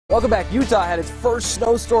Welcome back. Utah had its first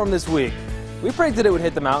snowstorm this week. We predicted it would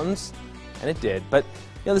hit the mountains, and it did. But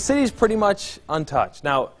the city's pretty much untouched.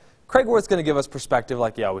 Now, Craig Wirth's going to give us perspective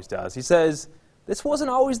like he always does. He says this wasn't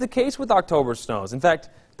always the case with October snows. In fact,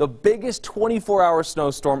 the biggest 24-hour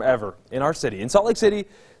snowstorm ever in our city, in Salt Lake City,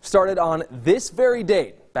 started on this very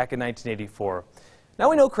date back in 1984. Now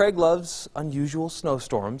we know Craig loves unusual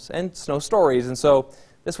snowstorms and snow stories, and so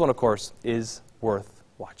this one, of course, is worth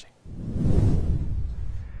watching.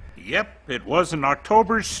 Yep, it was an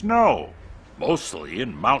October snow, mostly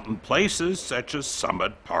in mountain places such as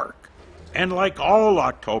Summit Park. And like all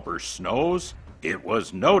October snows, it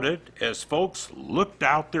was noted as folks looked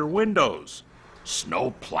out their windows.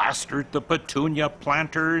 Snow plastered the petunia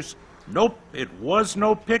planters. Nope, it was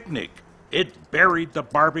no picnic. It buried the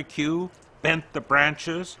barbecue, bent the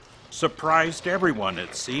branches, surprised everyone,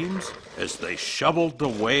 it seems, as they shoveled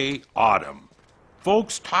away autumn.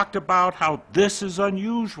 Folks talked about how this is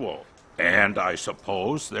unusual, and I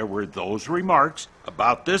suppose there were those remarks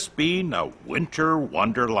about this being a winter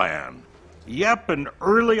wonderland. Yep, an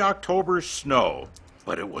early October snow,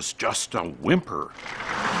 but it was just a whimper.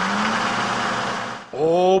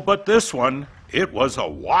 Oh, but this one, it was a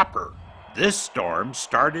whopper. This storm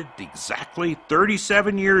started exactly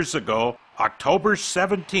 37 years ago, October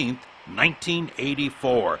 17th,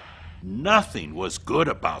 1984. Nothing was good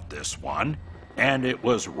about this one. And it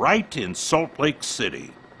was right in Salt Lake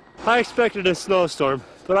City. I expected a snowstorm,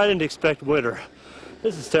 but I didn't expect winter.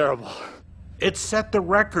 This is terrible. It set the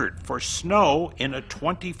record for snow in a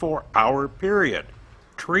 24-hour period.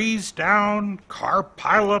 Trees down, car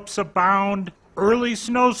pileups abound, early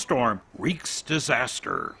snowstorm wreaks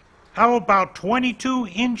disaster. How about 22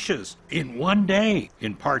 inches in one day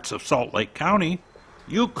in parts of Salt Lake County?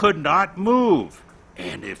 You could not move,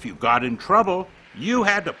 and if you got in trouble, you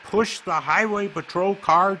had to push the highway patrol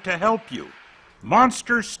car to help you.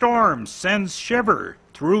 Monster storm sends shiver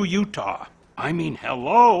through Utah. I mean,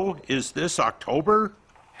 hello, is this October?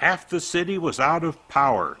 Half the city was out of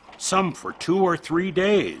power, some for 2 or 3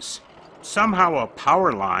 days. Somehow a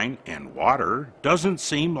power line and water doesn't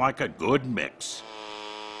seem like a good mix.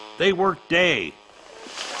 They worked day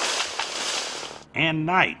and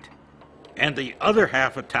night, and the other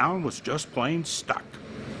half of town was just plain stuck.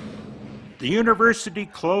 The university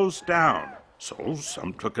closed down, so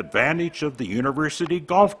some took advantage of the university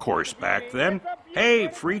golf course back then. Hey,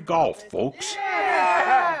 free golf, folks.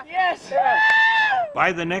 Yes.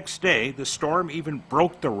 By the next day, the storm even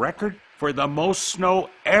broke the record for the most snow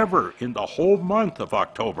ever in the whole month of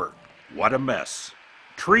October. What a mess.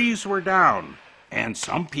 Trees were down, and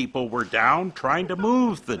some people were down trying to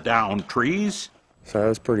move the downed trees. So that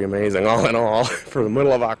was pretty amazing, all in all, for the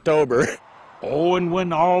middle of October. Oh, and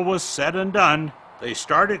when all was said and done, they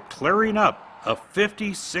started clearing up a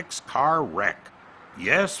 56-car wreck.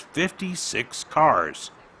 Yes, 56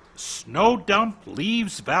 cars. Snow dump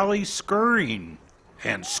leaves valley scurrying.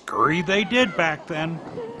 And scurry they did back then.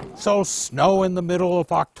 So snow in the middle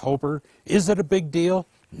of October, is it a big deal?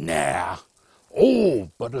 Nah.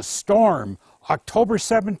 Oh, but a storm, October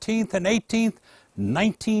 17th and 18th,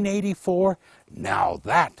 1984, now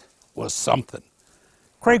that was something.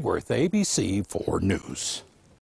 Craig Wirth, ABC 4 News.